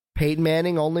Peyton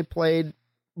Manning only played,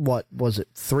 what was it,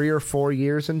 3 or 4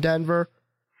 years in Denver?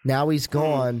 Now he's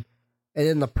gone, and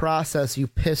in the process, you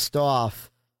pissed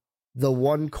off the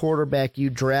one quarterback you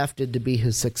drafted to be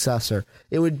his successor.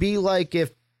 It would be like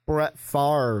if Brett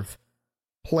Favre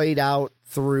played out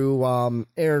through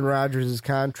Aaron Rodgers'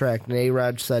 contract, and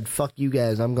A-Rod said, fuck you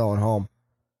guys, I'm going home.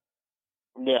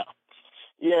 Yeah.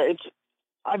 Yeah,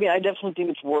 I definitely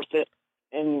think it's worth it.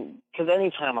 And because any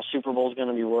time a Super Bowl is going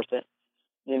to be worth it,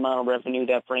 the amount of revenue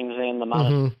that brings in, the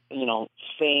amount of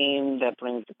fame that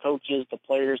brings the coaches, the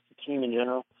players, the team in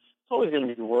general, it's always going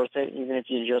to be worth it, even if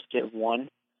you just get one.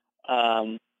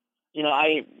 To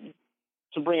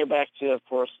bring it back to, of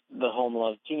course, the home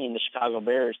love team, the Chicago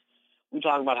Bears, we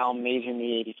talk about how amazing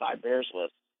the '85 Bears was.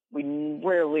 We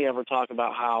rarely ever talk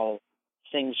about how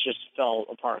things just fell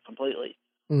apart completely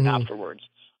afterwards.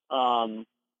 Because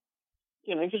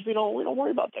we don't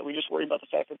worry about that. We just worry about the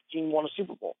fact that the team won a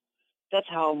Super Bowl. That's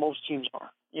how most teams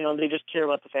are. They just care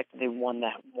about the fact that they won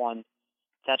that one.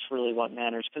 That's really what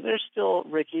matters. Because there's still,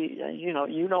 Ricky, you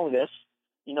know this.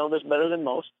 You know this better than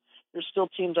most. There's still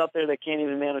teams out there that can't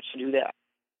even manage to do that.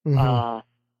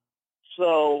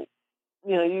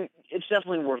 It's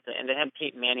definitely worth it. And to have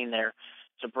Peyton Manning there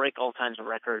to break all kinds of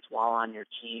records while on your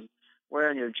team,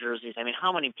 wearing your jerseys. I mean,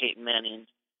 how many Peyton Manning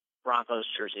Broncos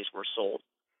jerseys were sold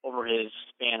over his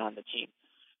span on the team?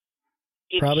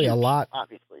 Probably huge, a lot.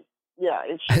 Obviously. Yeah,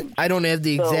 it's huge. I don't have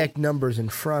the exact numbers in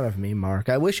front of me, Mark.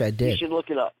 I wish I did. You should look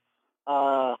it up.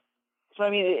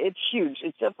 It's huge.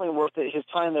 It's definitely worth it. His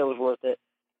time there was worth it.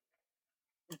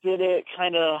 Did it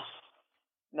kind of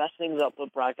mess things up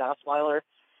with Brock Osweiler?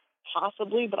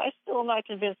 possibly, but I still am not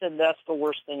convinced that that's the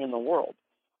worst thing in the world.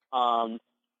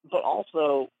 But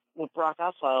also, with Brock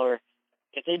Osweiler,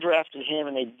 if they drafted him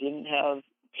and they didn't have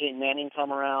Peyton Manning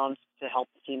come around to help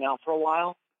the team out for a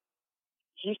while,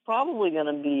 he's probably going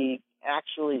to be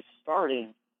actually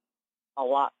starting a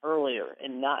lot earlier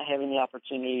and not having the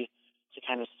opportunity to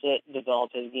kind of sit,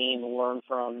 develop his game, and learn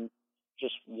from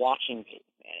just watching Peyton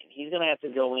Manning. He's going to have to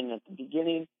go in at the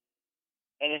beginning,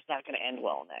 and it's not going to end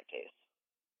well in that case.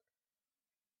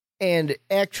 And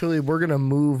actually, we're going to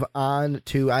move on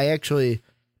to,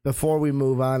 before we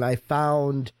move on, I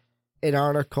found an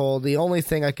article. The only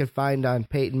thing I could find on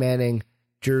Peyton Manning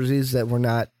jerseys that were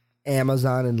not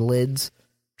Amazon and Lids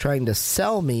trying to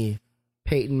sell me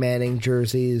Peyton Manning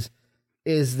jerseys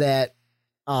is that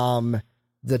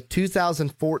the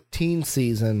 2014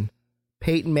 season,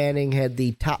 Peyton Manning had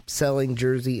the top selling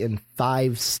jersey in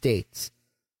 5 states.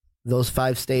 Those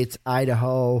 5 states,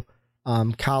 Idaho,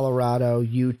 Colorado,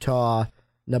 Utah,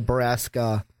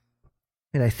 Nebraska,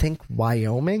 and I think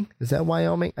Wyoming. Is that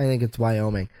Wyoming? I think it's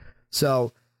Wyoming.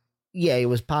 So, yeah, he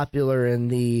was popular in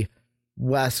the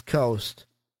West Coast.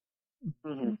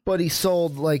 Mm-hmm. But he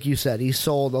sold, like you said, he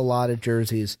sold a lot of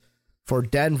jerseys for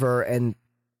Denver, and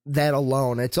that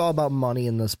alone, it's all about money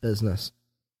in this business.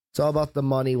 It's all about the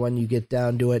money when you get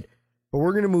down to it. But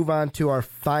we're going to move on to our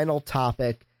final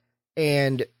topic,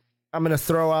 and I'm going to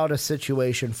throw out a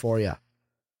situation for you.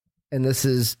 And this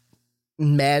is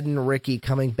Madden Ricky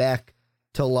coming back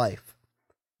to life.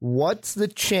 What's the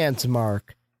chance,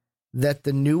 Mark, that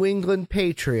the New England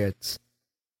Patriots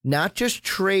not just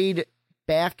trade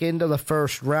back into the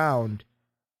first round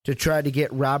to try to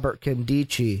get Robert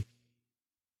Nkemdiche,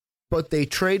 but they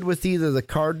trade with either the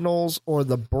Cardinals or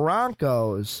the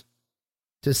Broncos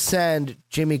to send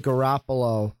Jimmy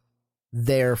Garoppolo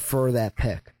there for that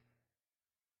pick?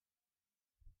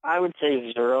 I would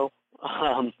say 0.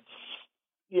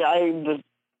 The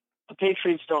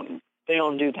Patriots don't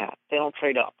do that. They don't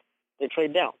trade up. They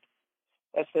trade down.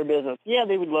 That's their business. Yeah,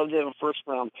 they would love to have a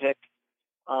first-round pick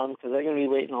because they're going to be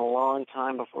waiting a long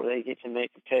time before they get to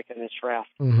make a pick in this draft.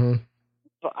 Mm-hmm.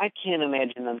 But I can't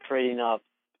imagine them trading up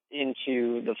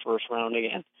into the first round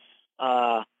again.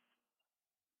 Robert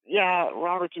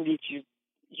Nkemdiche,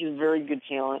 he's a very good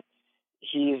talent.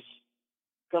 He's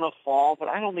going to fall, but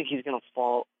I don't think he's going to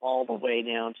fall all the way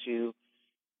down to,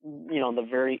 the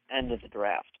very end of the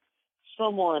draft.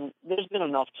 There's been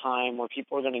enough time where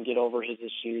people are going to get over his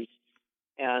issues,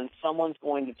 and someone's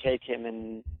going to take him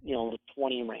in, the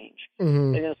 20 range.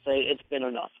 Mm-hmm. They're going to say it's been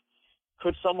enough.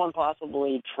 Could someone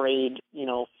possibly trade,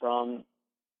 from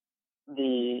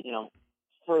the,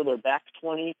 further back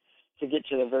 20 to get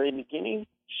to the very beginning?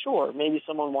 Sure, maybe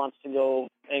someone wants to go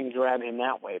and grab him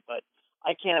that way, but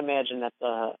I can't imagine that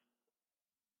the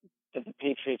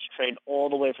Patriots trade all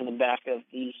the way from the back of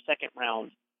the second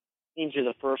round into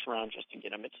the first round just to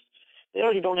get him. They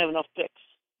already don't have enough picks.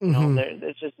 Mm-hmm.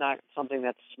 It's just not something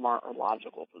that's smart or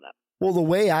logical for them. Well, the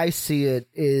way I see it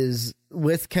is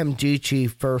with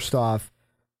Nkemdiche, first off,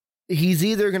 he's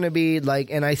either going to be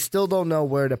and I still don't know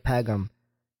where to peg him.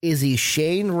 Is he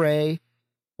Shane Ray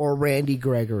or Randy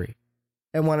Gregory?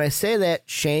 And when I say that,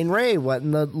 Shane Ray went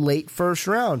in the late first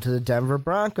round to the Denver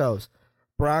Broncos.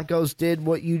 Broncos did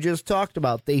what you just talked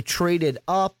about. They traded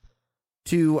up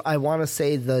to, I want to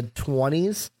say, the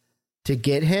 20s to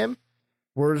get him,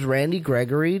 whereas Randy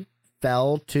Gregory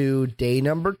fell to day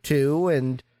number 2,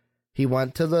 and he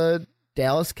went to the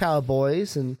Dallas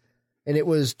Cowboys, and it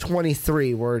was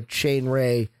 23 where Shane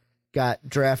Ray got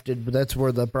drafted, but that's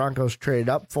where the Broncos traded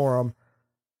up for him.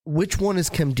 Which one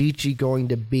is Nkemdiche going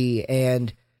to be?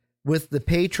 And with the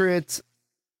Patriots,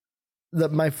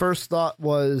 my first thought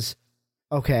was,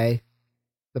 okay,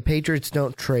 the Patriots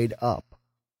don't trade up.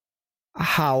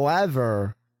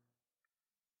 However,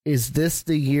 is this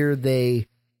the year they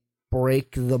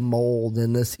break the mold?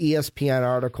 In this ESPN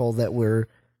article that we're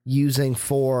using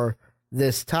for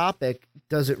this topic,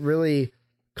 does it really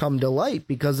come to light?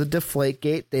 Because of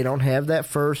Deflategate, they don't have that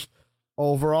first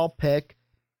overall pick.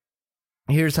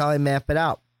 Here's how I map it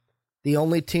out. The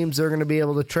only teams they're going to be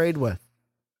able to trade with: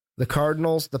 the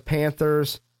Cardinals, the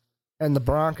Panthers, and the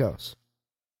Broncos.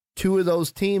 2 of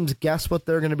those teams, guess what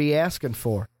they're going to be asking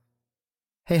for?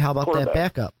 Hey, how about that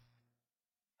backup?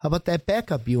 How about that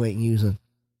backup you ain't using?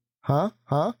 Huh?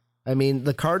 I mean,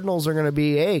 the Cardinals are going to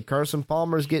be, hey, Carson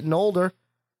Palmer's getting older.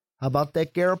 How about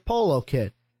that Garoppolo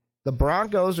kid? The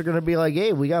Broncos are going to be like,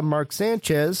 hey, we got Mark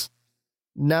Sanchez.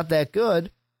 Not that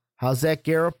good. How's that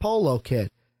Garoppolo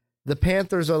kid? The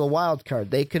Panthers are the wild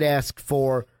card. They could ask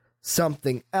for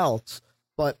something else.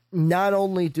 But not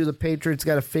only do the Patriots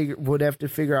would have to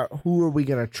figure out who are we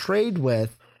going to trade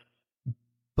with,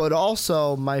 But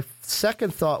also, my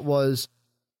second thought was,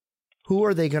 who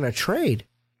are they going to trade?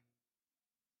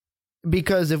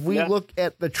 Because if we look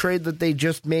at the trade that they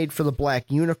just made for the Black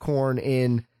Unicorn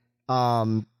in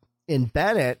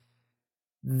Bennett,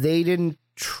 they didn't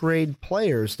trade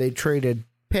players. They traded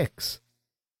picks.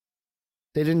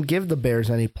 They didn't give the Bears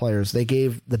any players. They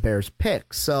gave the Bears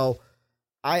picks. So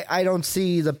I don't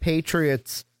see the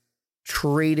Patriots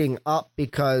trading up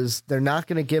because they're not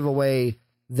going to give away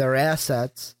their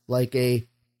assets like a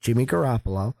Jimmy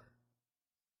Garoppolo.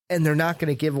 And they're not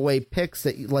going to give away picks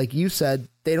that, like you said,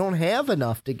 they don't have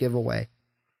enough to give away.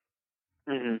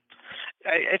 Mm-hmm.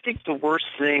 I think the worst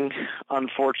thing,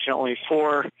 fortunately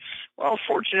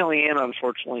and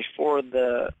unfortunately for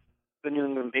the New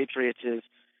England Patriots is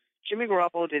Jimmy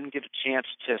Garoppolo didn't get a chance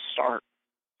to start.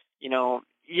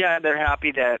 They're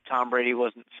happy that Tom Brady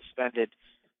wasn't suspended.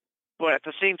 But at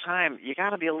the same time, you got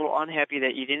to be a little unhappy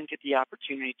that you didn't get the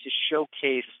opportunity to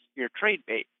showcase your trade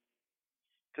bait.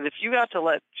 Because if you got to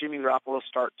let Jimmy Garoppolo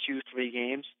start 2-3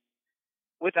 games,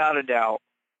 without a doubt,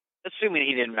 assuming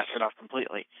he didn't mess it up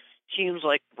completely, teams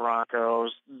like the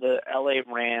Broncos, the LA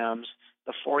Rams,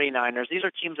 the 49ers, these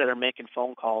are teams that are making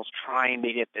phone calls trying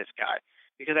to get this guy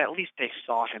because at least they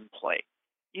saw him play.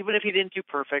 Even if he didn't do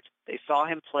perfect, they saw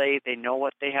him play. They know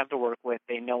what they have to work with.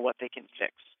 They know what they can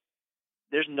fix.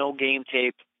 There's no game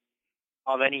tape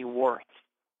of any worth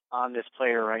on this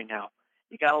player right now.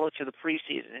 You got to look to the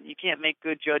preseason, and you can't make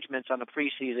good judgments on the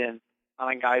preseason on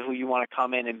a guy who you want to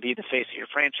come in and be the face of your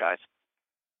franchise.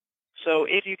 So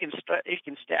if you can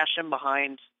stash him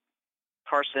behind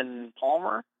Carson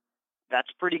Palmer,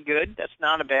 that's pretty good. That's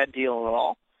not a bad deal at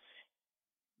all.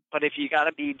 But if you got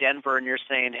to be Denver and you're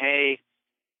saying, hey,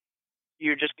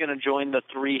 you're just going to join the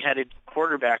three-headed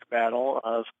quarterback battle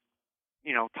of,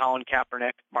 Colin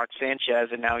Kaepernick, Mark Sanchez,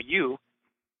 and now you,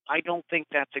 I don't think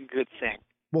that's a good thing.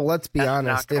 Well, let's be honest.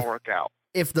 Not going to work out.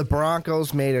 If the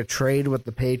Broncos made a trade with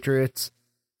the Patriots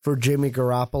for Jimmy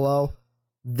Garoppolo,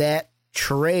 that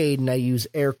trade, and I use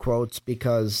air quotes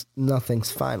because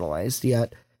nothing's finalized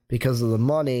yet because of the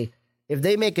money, if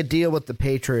they make a deal with the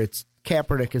Patriots,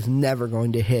 Kaepernick is never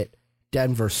going to hit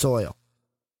Denver soil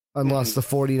unless the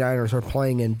 49ers are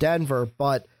playing in Denver.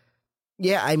 But,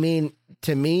 yeah, I mean,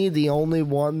 to me, the only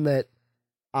one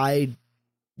I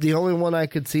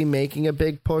could see making a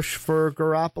big push for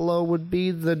Garoppolo would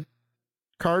be the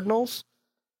Cardinals,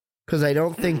 because I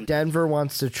don't think Denver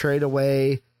wants to trade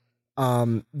away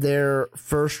their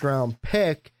first-round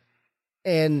pick,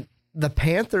 and the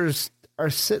Panthers are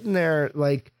sitting there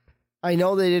like, I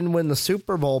know they didn't win the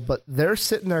Super Bowl, but they're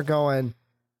sitting there going,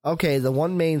 okay, the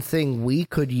one main thing we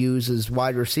could use is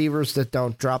wide receivers that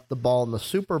don't drop the ball in the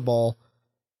Super Bowl,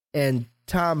 and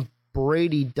Tom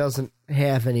Brady doesn't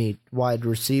have any wide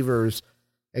receivers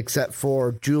except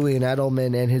for Julian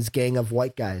Edelman and his gang of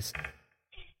white guys.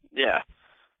 Yeah.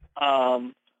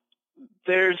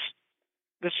 There's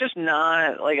just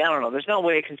not, I don't know, there's no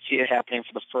way I can see it happening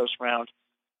for the first round.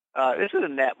 This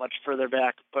isn't that much further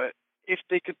back, but if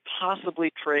they could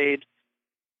possibly trade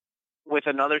with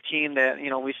another team that,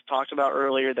 we talked about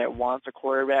earlier that wants a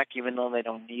quarterback even though they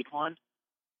don't need one,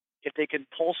 if they could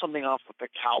pull something off with the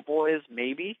Cowboys,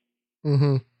 maybe.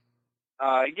 Mm-hmm.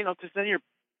 Because then you're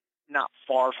not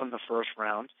far from the first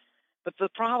round. But the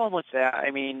problem with that,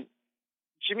 I mean,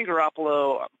 Jimmy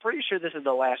Garoppolo, I'm pretty sure this is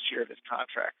the last year of his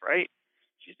contract, right?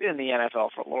 He's been in the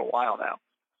NFL for a little while now.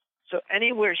 So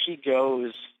anywhere he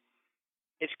goes,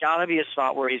 it's got to be a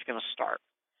spot where he's going to start.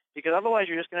 Because otherwise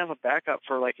you're just going to have a backup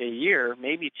for like a year,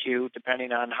 maybe two,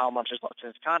 depending on how much is left in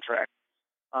his contract.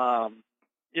 You're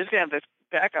just going to have this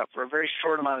backup for a very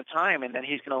short amount of time, and then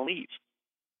he's going to leave.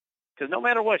 Because no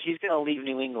matter what, he's going to leave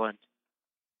New England.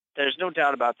 There's no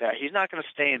doubt about that. He's not going to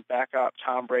stay and back up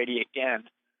Tom Brady again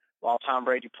while Tom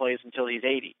Brady plays until he's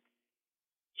 80.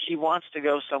 He wants to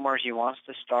go somewhere. He wants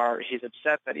to start. He's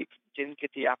upset that he didn't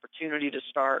get the opportunity to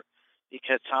start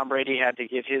because Tom Brady had to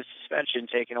get his suspension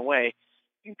taken away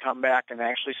and come back and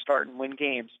actually start and win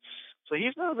games. So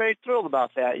he's not very thrilled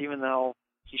about that, even though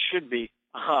he should be.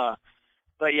 But,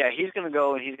 yeah, he's going to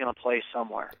go and he's going to play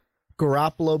somewhere.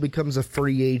 Garoppolo becomes a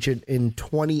free agent in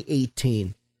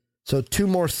 2018. So 2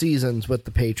 more seasons with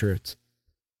the Patriots.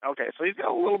 Okay, so he's got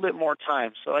a little bit more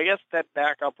time. So I guess that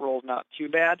backup role is not too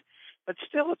bad. But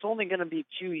still, it's only going to be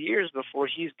 2 years before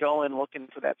he's going looking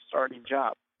for that starting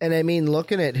job. And, I mean,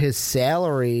 looking at his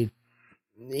salary,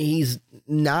 he's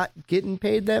not getting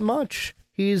paid that much.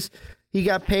 He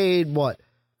got paid, what,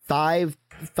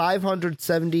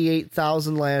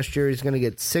 $578,000 last year. He's going to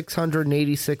get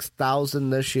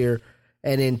 $686,000 this year.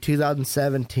 And in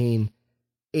 2017,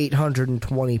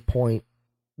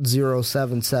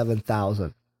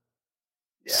 $820,077.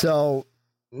 Yeah. So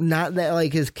not that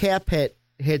like his cap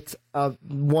hits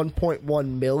 1.1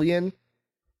 million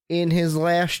in his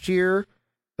last year,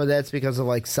 but that's because of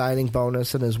like signing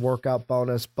bonus and his workout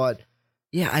bonus. But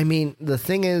yeah, I mean, the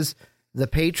thing is, the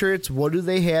Patriots, what do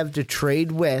they have to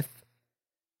trade with?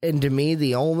 And to me,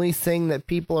 the only thing that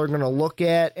people are going to look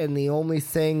at and the only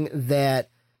thing that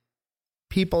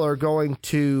people are going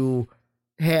to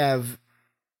have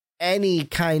any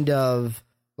kind of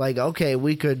like, okay,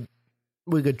 we could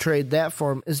trade that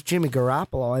for him is Jimmy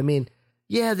Garoppolo. I mean,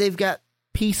 yeah, they've got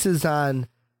pieces on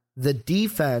the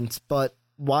defense, but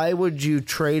why would you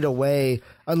trade away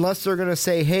unless they're going to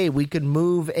say, hey, we could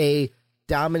move a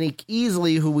Dominique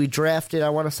Easley, who we drafted, I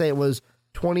want to say it was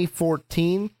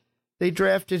 2014. They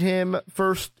drafted him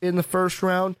in the first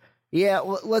round. Yeah,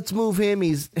 let's move him.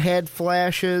 He's had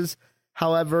flashes.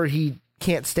 However, he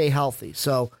can't stay healthy.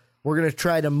 So we're going to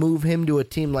try to move him to a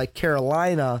team like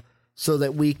Carolina so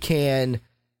that we can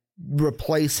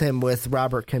replace him with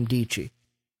Robert Nkemdiche.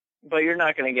 But you're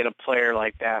not going to get a player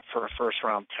like that for a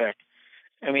first-round pick.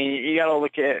 I mean, you got to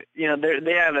look at,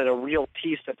 they added a real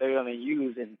piece that they're going to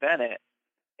use in Bennett,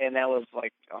 and that was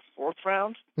like a fourth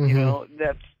round. Mm-hmm.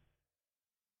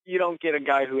 You don't get a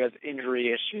guy who has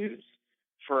injury issues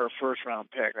for a first-round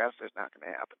pick. That's just not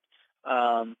going to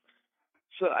happen.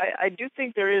 So I do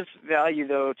think there is value,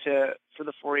 though, for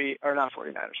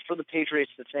the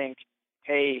Patriots to think,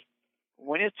 hey,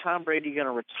 when is Tom Brady going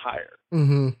to retire?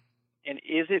 Mm-hmm. And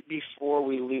is it before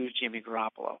we lose Jimmy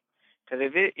Garoppolo? Because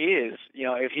if it is,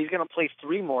 if he's going to play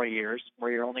 3 more years,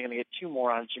 where you're only going to get 2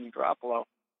 more on Jimmy Garoppolo,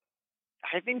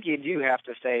 I think you do have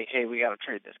to say, hey, we got to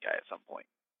trade this guy at some point.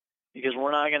 Because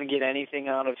we're not going to get anything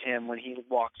out of him when he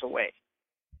walks away.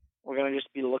 We're going to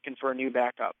just be looking for a new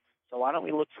backup. So why don't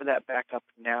we look for that backup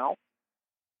now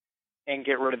and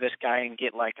get rid of this guy and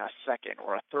get like a second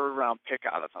or a third-round pick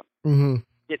out of him? Mm-hmm.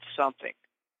 Get something.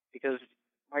 Because,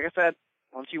 like I said,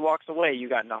 once he walks away, you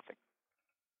got nothing.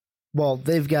 Well,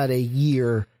 they've got a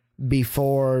year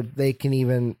before they can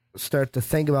even start to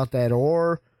think about that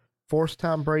or force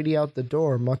Tom Brady out the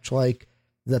door, much like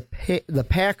the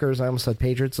Packers, I almost said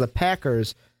Patriots, the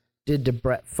Packers did to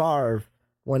Brett Favre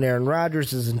when Aaron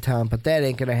Rodgers is in town, but that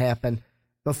ain't going to happen.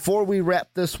 Before we wrap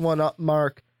this one up,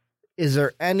 Mark, is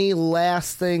there any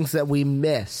last things that we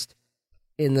missed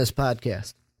in this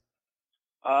podcast?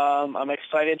 I'm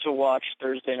excited to watch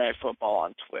Thursday Night Football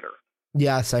on Twitter.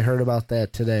 Yes, I heard about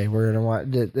that today. We're gonna watch.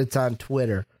 It's on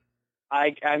Twitter.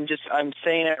 I'm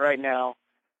saying it right now.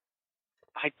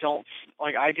 I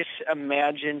just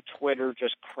imagine Twitter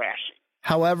just crashing.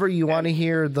 However, you want to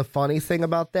hear the funny thing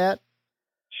about that?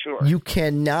 Sure. You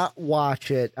cannot watch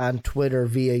it on Twitter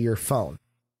via your phone.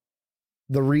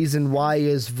 The reason why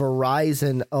is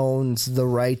Verizon owns the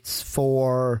rights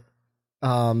for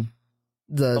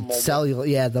the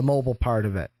cellular, the mobile part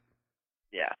of it.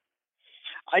 Yeah.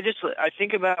 I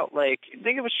think of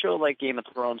a show like Game of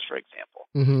Thrones, for example.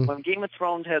 Mm-hmm. When Game of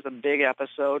Thrones has a big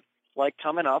episode, like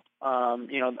coming up,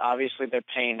 obviously they're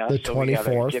paying us, the so we got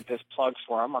to 24th. get this plug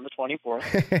for them on the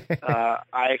 24th.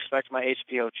 I expect my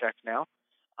HBO check now.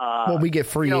 Well, we get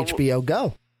free HBO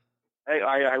Go.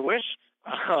 I wish.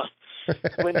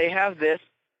 When they have this,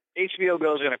 HBO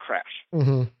Go is going to crash.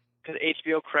 Mm-hmm. Because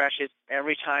HBO crashes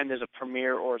every time there's a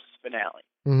premiere or a finale.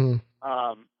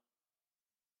 Mm-hmm.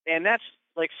 And that's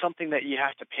like something that you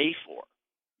have to pay for.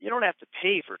 You don't have to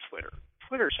pay for Twitter.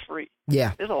 Twitter's free.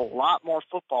 Yeah. There's a lot more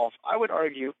football. I would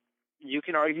argue, you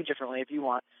can argue differently if you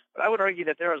want, but I would argue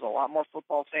that there is a lot more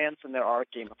football fans than there are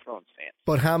Game of Thrones fans.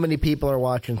 But how many people are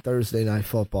watching Thursday Night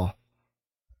Football?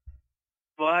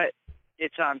 But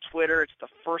it's on Twitter. It's the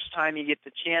first time you get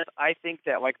the chance. I think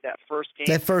that that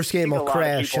first game will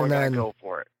crash, and then go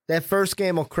for it. That first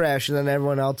game will crash, and then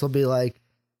everyone else will be like,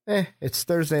 it's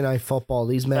Thursday Night Football.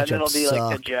 These matchups then it'll be suck.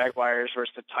 like the Jaguars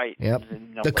versus the Titans. Yep.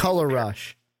 And the color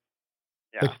rush.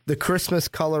 Yeah. The Christmas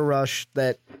color rush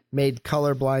that made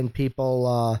colorblind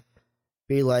people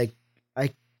be like,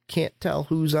 I can't tell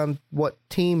who's on what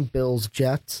team, Bills,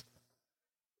 Jets.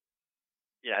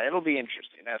 Yeah, it'll be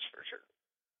interesting, that's for sure.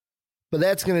 But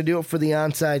that's going to do it for the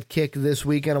Onside Kick this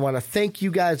weekend. I want to thank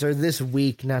you guys, or this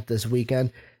week, not this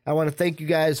weekend. I want to thank you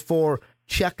guys for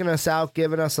checking us out,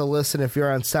 giving us a listen. If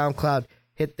you're on SoundCloud,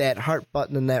 hit that heart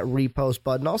button and that repost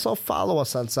button. Also follow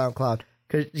us on SoundCloud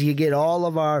because you get all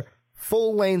of our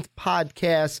full-length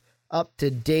podcasts up to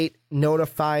date,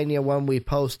 notifying you when we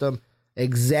post them,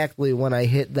 exactly when I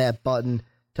hit that button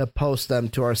to post them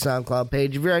to our SoundCloud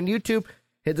page. If you're on YouTube,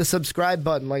 hit the subscribe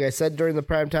button. Like I said during the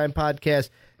Primetime Podcast,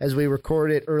 as we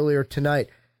recorded it earlier tonight,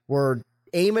 we're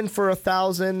aiming for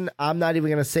 1,000. I'm not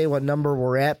even going to say what number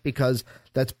we're at because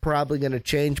that's probably going to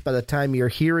change by the time you're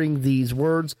hearing these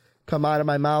words, come out of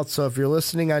my mouth. So if you're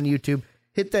listening on YouTube,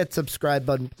 hit that subscribe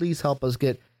button. Please help us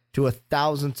get to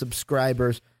 1,000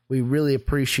 subscribers. We really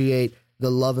appreciate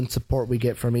the love and support we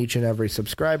get from each and every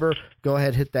subscriber. Go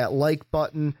ahead, hit that like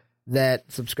button, that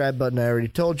subscribe button I already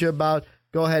told you about.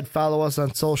 Go ahead, follow us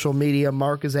on social media.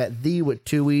 Mark is at the with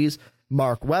 2 E's,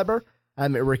 Mark Weber.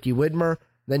 I'm at Ricky Widmer.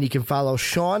 Then you can follow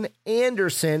Sean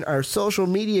Anderson, our social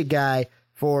media guy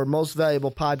for Most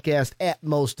Valuable Podcast, at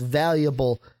Most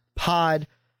Valuable Pod.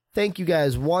 Thank you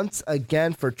guys once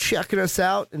again for checking us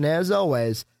out. And as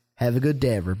always, have a good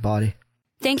day, everybody.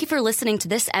 Thank you for listening to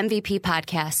this MVP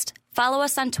podcast. Follow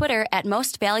us on Twitter at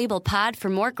Most Valuable Pod for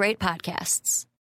more great podcasts.